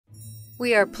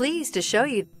We are pleased to show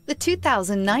you the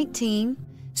 2019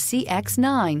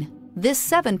 CX-9.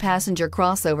 This 7-passenger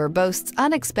crossover boasts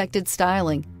unexpected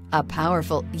styling, a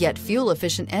powerful yet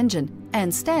fuel-efficient engine,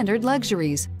 and standard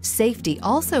luxuries. Safety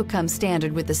also comes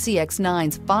standard with the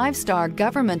CX-9's 5-star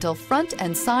governmental front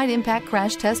and side impact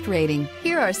crash test rating.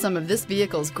 Here are some of this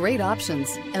vehicle's great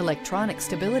options: electronic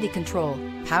stability control,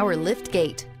 power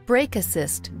liftgate, brake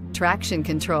assist, traction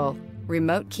control,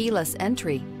 remote keyless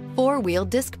entry, 4-wheel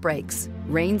disc brakes,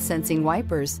 rain-sensing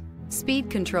wipers, speed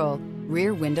control,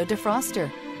 rear window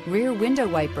defroster, rear window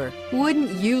wiper.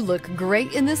 Wouldn't you look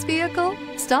great in this vehicle?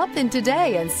 Stop in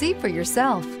today and see for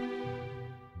yourself.